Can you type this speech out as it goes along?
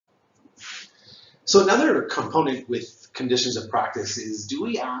So another component with conditions of practice is, do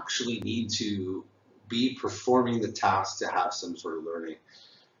we actually need to be performing the task to have some sort of learning?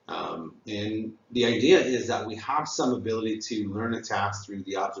 And the idea is that we have some ability to learn a task through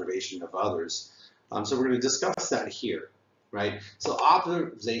the observation of others. So we're going to discuss that here, right? So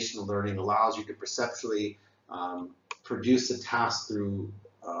observational learning allows you to perceptually produce a task through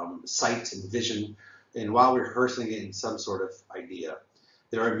sight and vision, and while rehearsing it in some sort of idea.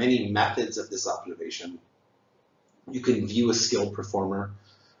 There are many methods of this observation. You can view a skilled performer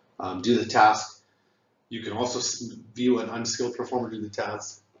do the task. You can also view an unskilled performer do the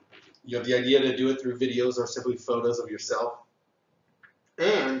task. You have the idea to do it through videos or simply photos of yourself.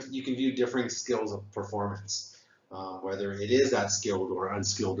 And you can view differing skills of performance, whether it is that skilled or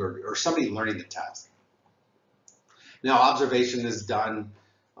unskilled or somebody learning the task. Now, observation is done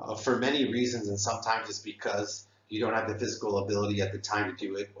for many reasons, and sometimes it's because you don't have the physical ability at the time to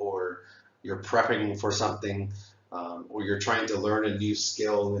do it, or you're prepping for something, or you're trying to learn a new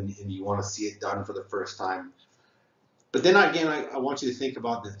skill and you want to see it done for the first time. But then again, I want you to think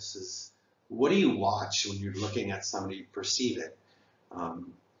about this: is what do you watch when you're looking at somebody perceive it?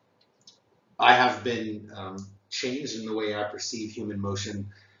 I have been changed in the way I perceive human motion,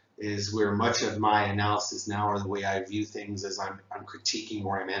 is where much of my analysis now, or the way I view things, as I'm critiquing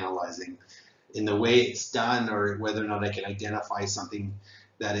or I'm analyzing, in the way it's done, or whether or not I can identify something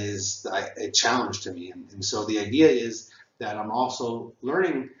that is a challenge to me. And so the idea is that I'm also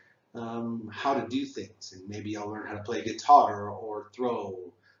learning how to do things, and maybe I'll learn how to play guitar or throw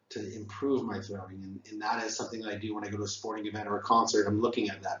to improve my throwing, and that is something that I do when I go to a sporting event or a concert. I'm looking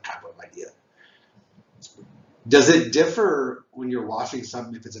at that type of idea. Does it differ when you're watching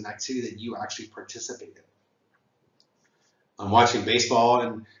something if it's an activity that you actually participate in? I'm watching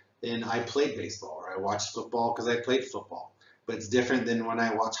baseball and I played baseball, or I watched football because I played football. But it's different than when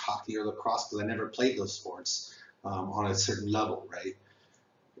I watch hockey or lacrosse because I never played those sports on a certain level, right?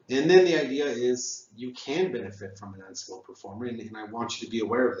 And then the idea is you can benefit from an unskilled performer, and I want you to be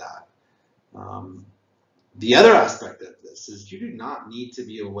aware of that. The other aspect of this is you do not need to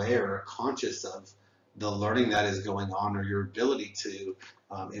be aware or conscious of the learning that is going on, or your ability to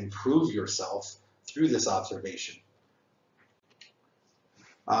improve yourself through this observation.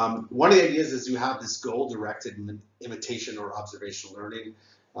 One of the ideas is you have this goal-directed imitation or observational learning,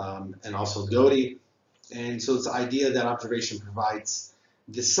 and also DOTI. And so it's the idea that observation provides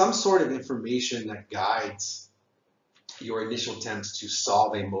some sort of information that guides your initial attempts to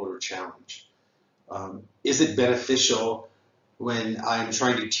solve a motor challenge. Is it beneficial when I'm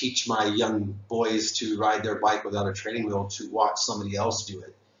trying to teach my young boys to ride their bike without a training wheel to watch somebody else do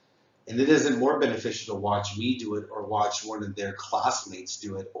it? And it isn't more beneficial to watch me do it or watch one of their classmates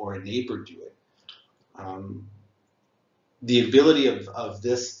do it or a neighbor do it. The ability of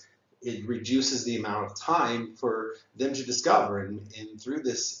this, it reduces the amount of time for them to discover, and through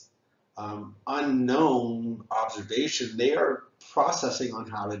this unknown observation, they are processing on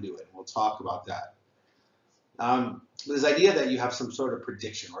how to do it. We'll talk about that. This idea that you have some sort of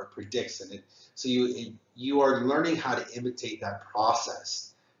prediction, or it predicts, and so you are learning how to imitate that process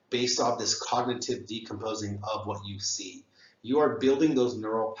based off this cognitive decomposing of what you see. You are building those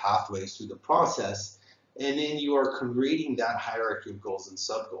neural pathways through the process, and then you are creating that hierarchy of goals and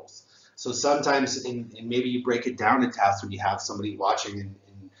sub-goals. So sometimes, and maybe you break it down in tasks when you have somebody watching and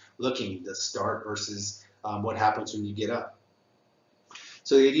looking, the start versus what happens when you get up.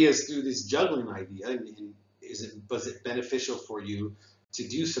 So the idea is through this juggling idea, and was it beneficial for you to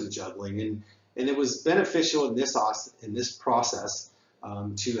do some juggling? And it was beneficial in this process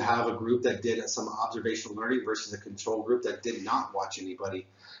to have a group that did some observational learning versus a control group that did not watch anybody.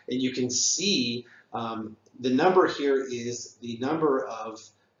 And you can see the number here is the number of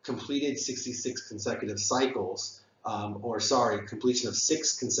completed 66 consecutive cycles, completion of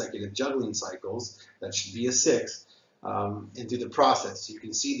 6 consecutive juggling cycles. That should be a 6. And through the process, you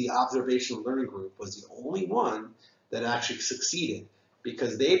can see the observational learning group was the only one that actually succeeded,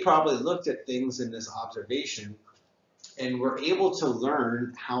 because they probably looked at things in this observation and were able to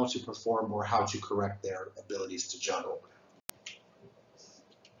learn how to perform or how to correct their abilities to juggle.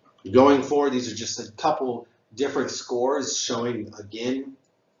 Going forward, these are just a couple different scores showing, again,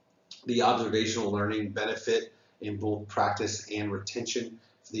 the observational learning benefit in both practice and retention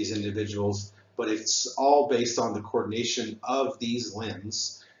for these individuals. But it's all based on the coordination of these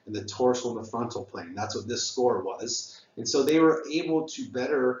limbs in the dorsal and the frontal plane. That's what this score was. And so they were able to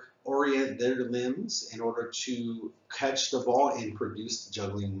better orient their limbs in order to catch the ball and produce the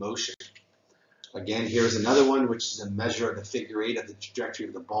juggling motion. Again, here's another one, which is a measure of the figure 8 of the trajectory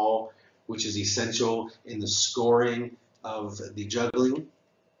of the ball, which is essential in the scoring of the juggling.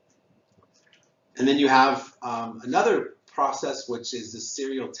 And then you have another process, which is the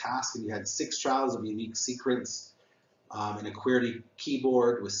serial task, and you had 6 trials of unique sequence and a QWERTY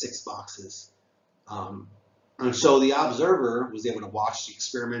keyboard with 6 boxes. And so the observer was able to watch the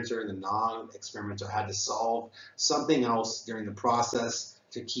experimenter, and the non-experimenter had to solve something else during the process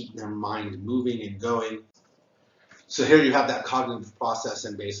to keep their mind moving and going. So here you have that cognitive process,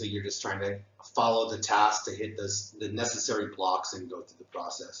 and basically you're just trying to follow the task to hit the necessary blocks and go through the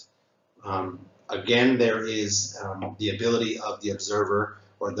process. Again, there is the ability of the observer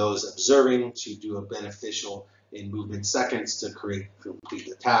or those observing to do a beneficial in movement seconds to complete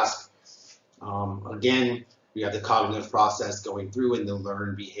the task. Again, we have the cognitive process going through, and the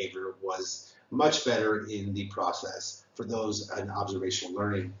learned behavior was much better in the process for those in observational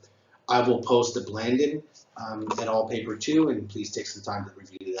learning. I will post the Blandin et al. Paper 2, and please take some time to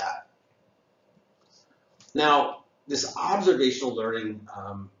review that. Now, this observational learning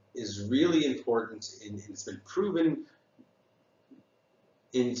is really important, and it's been proven,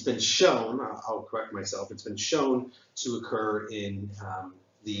 and it's been shown, I'll correct myself, it's been shown to occur in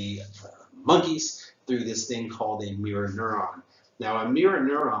the monkeys through this thing called a mirror neuron. Now, a mirror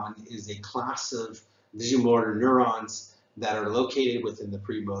neuron is a class of visuomotor neurons that are located within the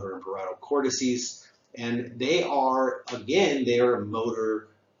premotor and parietal cortices, and they are, again, they are motor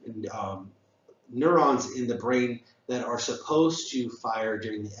neurons in the brain that are supposed to fire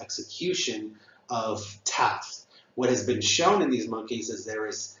during the execution of tasks. What has been shown in these monkeys is there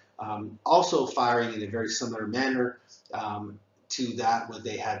is also firing in a very similar manner to that where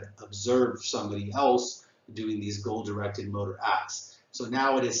they had observed somebody else doing these goal-directed motor acts. So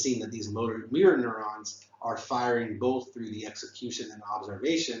now it is seen that these mirror neurons are firing both through the execution and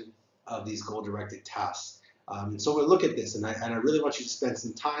observation of these goal-directed tasks. And so we'll look at this, and I really want you to spend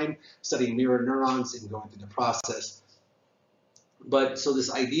some time studying mirror neurons and going through the process. But so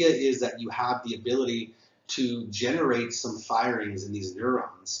this idea is that you have the ability to generate some firings in these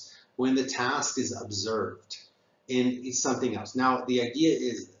neurons when the task is observed in something else. Now, the idea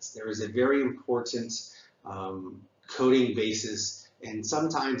is this: there is a very important coding basis, and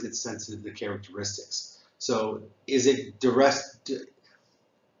sometimes it's sensitive to characteristics. So is it direct?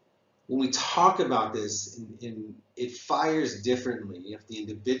 When we talk about this, it fires differently if the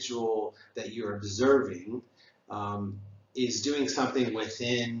individual that you're observing is doing something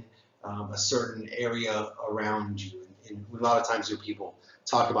within a certain area around you. And a lot of times people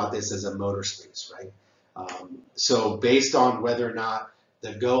talk about this as a motor space, right? So based on whether or not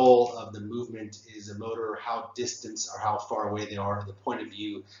the goal of the movement is a motor, or how distant or how far away they are, the point of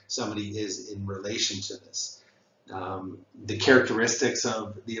view somebody is in relation to this. The characteristics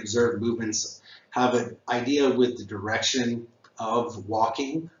of the observed movements have an idea with the direction of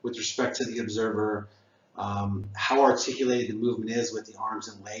walking with respect to the observer, how articulated the movement is with the arms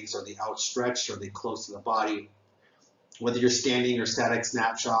and legs. Are they outstretched? Are they close to the body? Whether you're standing or static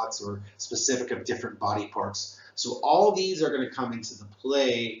snapshots or specific of different body parts. So all these are going to come into the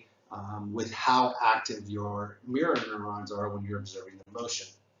play with how active your mirror neurons are when you're observing the motion.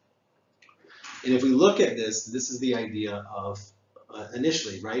 And if we look at this, this is the idea of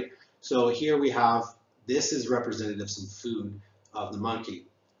initially, right? So here we have, this is representative of some food of the monkey.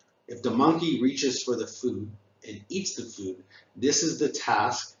 If the monkey reaches for the food and eats the food, this is the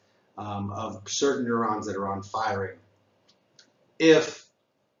task of certain neurons that are on firing. If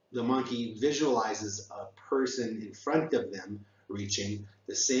the monkey visualizes a person in front of them reaching,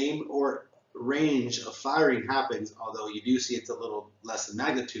 the same or range of firing happens, although you do see it's a little less in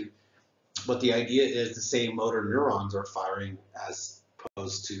magnitude. But the idea is the same motor neurons are firing as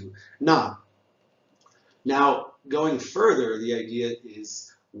opposed to not. Now, going further, the idea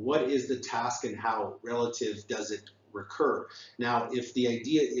is what is the task and how relative does it recur? Now, if the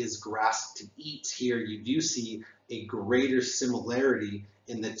idea is grasp to eat, here you do see a greater similarity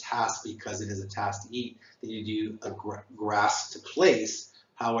in the task because it is a task to eat than you do a grasp to place.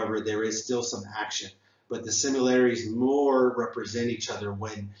 However, there is still some action. But the similarities more represent each other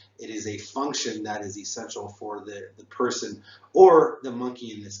when it is a function that is essential for the person, or the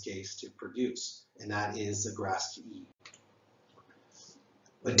monkey in this case, to produce, and that is the grasp to eat.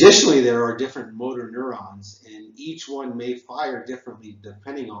 Additionally, there are different motor neurons, and each one may fire differently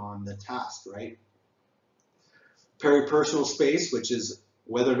depending on the task, right? Peripersonal space, which is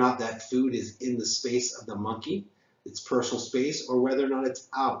whether or not that food is in the space of the monkey, its personal space, or whether or not it's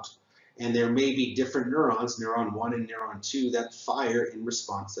out. And there may be different neurons, neuron 1 and neuron 2, that fire in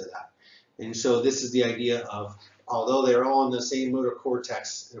response to that. And so this is the idea of, although they're all in the same motor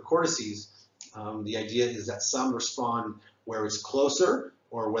cortex, cortices, the idea is that some respond where it's closer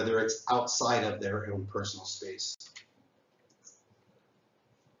or whether it's outside of their own personal space.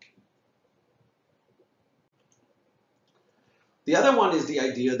 The other one is the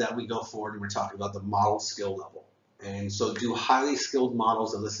idea that we go forward and we're talking about the model skill level. And so do highly skilled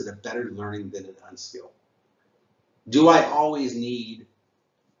models elicit a better learning than an unskilled? Do I always need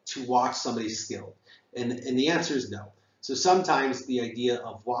to watch somebody skilled? And the answer is no. So sometimes the idea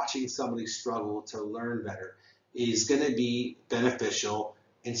of watching somebody struggle to learn better is going to be beneficial,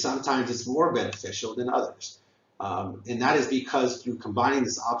 and sometimes it's more beneficial than others. And that is because through combining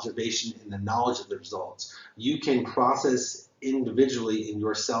this observation and the knowledge of the results, you can process individually in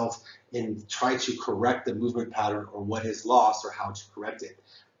yourself and try to correct the movement pattern or what is lost or how to correct it.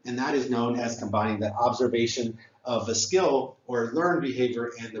 And that is known as combining the observation of the skill or learned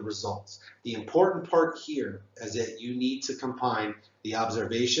behavior and the results. The important part here is that you need to combine the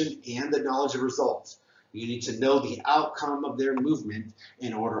observation and the knowledge of results. You need to know the outcome of their movement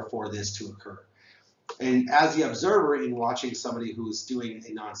in order for this to occur. And as the observer in watching somebody who is doing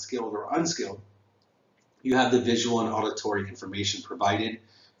a non-skilled or unskilled, you have the visual and auditory information provided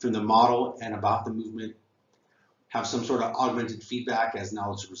from the model and about the movement, have some sort of augmented feedback as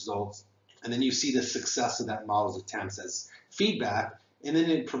knowledge of results, and then you see the success of that model's attempts as feedback, and then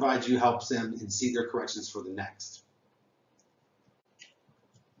it provides you, helps them and see their corrections for the next.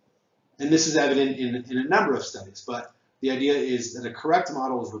 And this is evident in a number of studies, but the idea is that a correct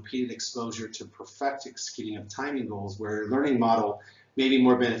model is repeated exposure to perfect executing of timing goals, where a learning model may be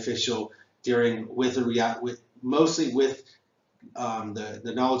more beneficial during mostly with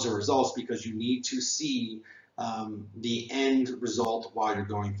the knowledge of results, because you need to see the end result while you're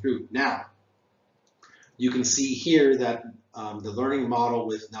going through. Now, you can see here that the learning model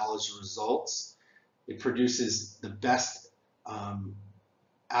with knowledge of results, it produces the best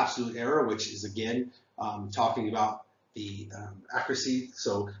absolute error, which is again talking about the accuracy.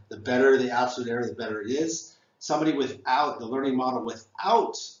 So the better the absolute error, the better it is. Somebody without the learning model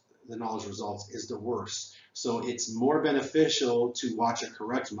without the knowledge results is the worst. So it's more beneficial to watch a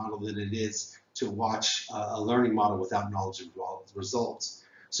correct model than it is to watch a learning model without knowledge of results.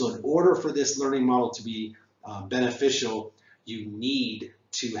 So in order for this learning model to be beneficial, you need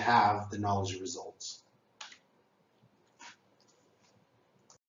to have the knowledge of results.